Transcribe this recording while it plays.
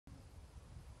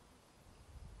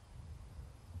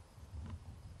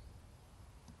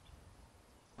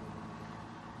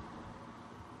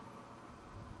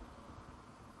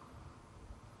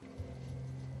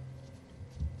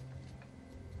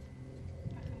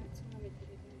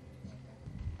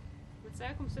Sy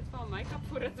kom sit vir haar make-up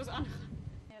voordat ons aangaan.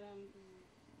 Ja, dan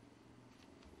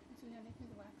Moet jy net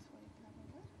met wax voor die knabbel,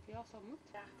 hoor? ja, sal moet.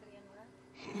 Agterheen,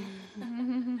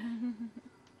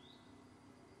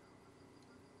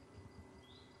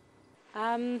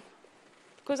 hoor.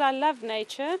 Because I love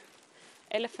nature,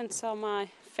 elephants are my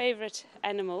favorite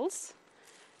animals,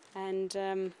 and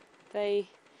they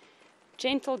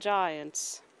gentle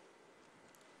giants.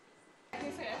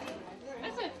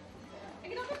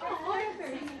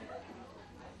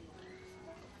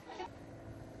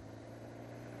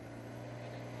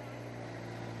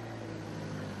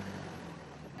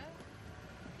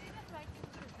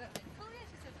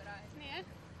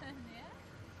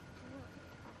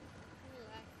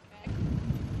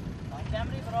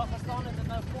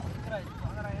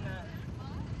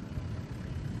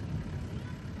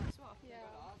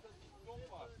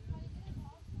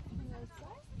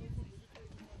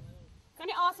 Kan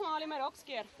nie asemhaal in my rok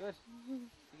skeer. Goed.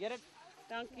 Get it?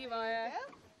 Dankie baie.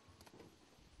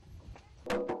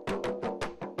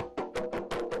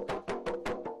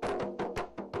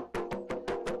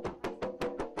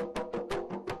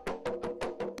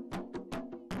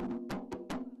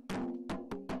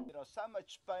 There are so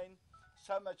much pain,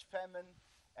 so much famine,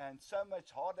 and so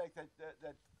much heartache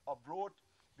that are brought.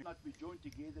 We must be joined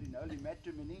together in holy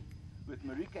matrimony with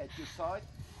Marike at your side,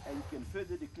 and you can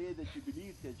further declare that you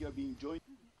believe that you are being joined.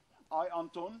 I,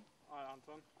 Anton,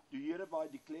 do hereby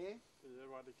declare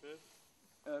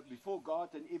before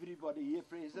God and everybody here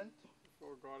present.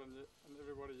 Before God and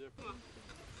everybody here present.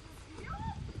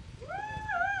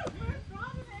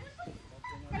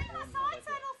 Kan ek maar saai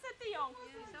sy nog sit die jong?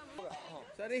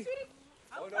 Sorry.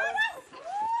 Hold on.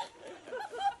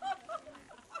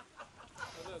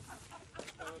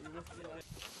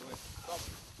 Stop.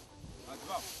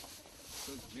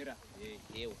 Goed, mira.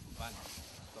 Heel, van.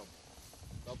 Stop.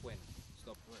 Stop when.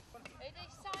 Stop. Het jy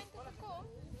sign te kom?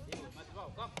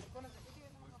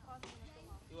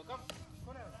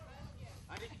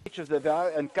 Each of the vow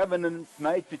and covenant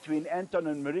made between Anton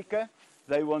and Marike,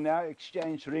 they will now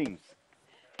exchange rings.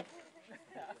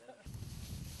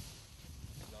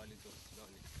 Slowly,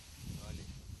 slowly, slowly.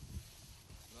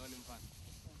 Slowly, fun.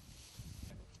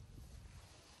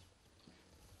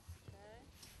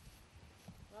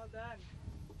 Well done.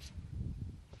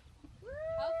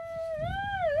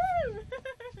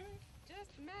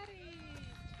 Just married.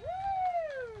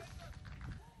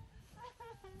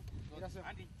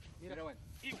 Andy, mira when.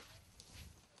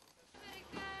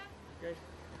 Okay.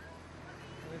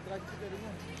 En dan trek je de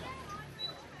ringen.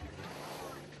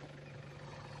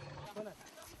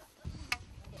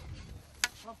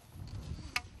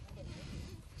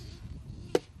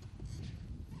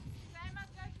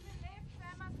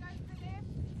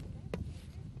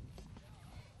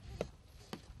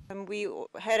 We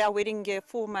had our wedding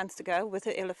 4 months ago with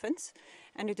the elephants,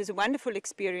 and it was a wonderful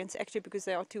experience actually because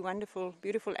they are two wonderful,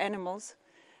 beautiful animals.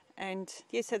 And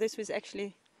yes, so this was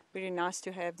actually very nice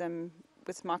to have them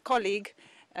with my colleague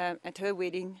at her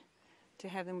wedding, to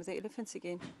have them with the elephants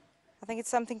again. I think it's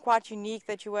something quite unique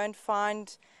that you won't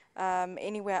find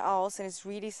anywhere else, and it's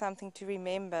really something to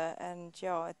remember. And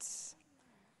yeah, it's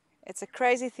a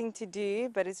crazy thing to do,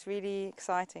 but it's really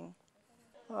exciting.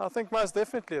 I think most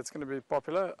definitely it's going to be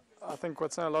popular. I think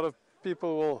a lot of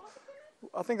people will,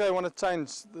 I think they want to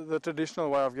change the traditional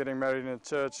way of getting married in a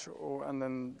church and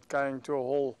then going to a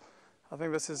hall. I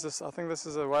think this is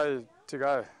a way to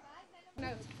go.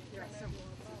 No.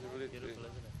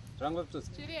 Drang op dus.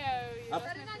 Cheerio. Up.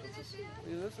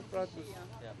 Is this a practice?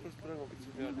 Yeah. Please bring up to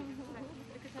the other. Yeah,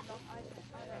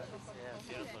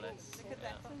 beautiful. Look at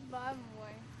that. Dit is baie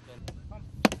mooi.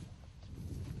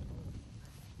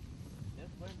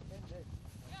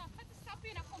 Ja, vat 'n stapie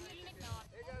en dan kom julle net na.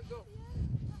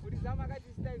 Hoe die dame gaat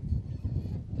die steun.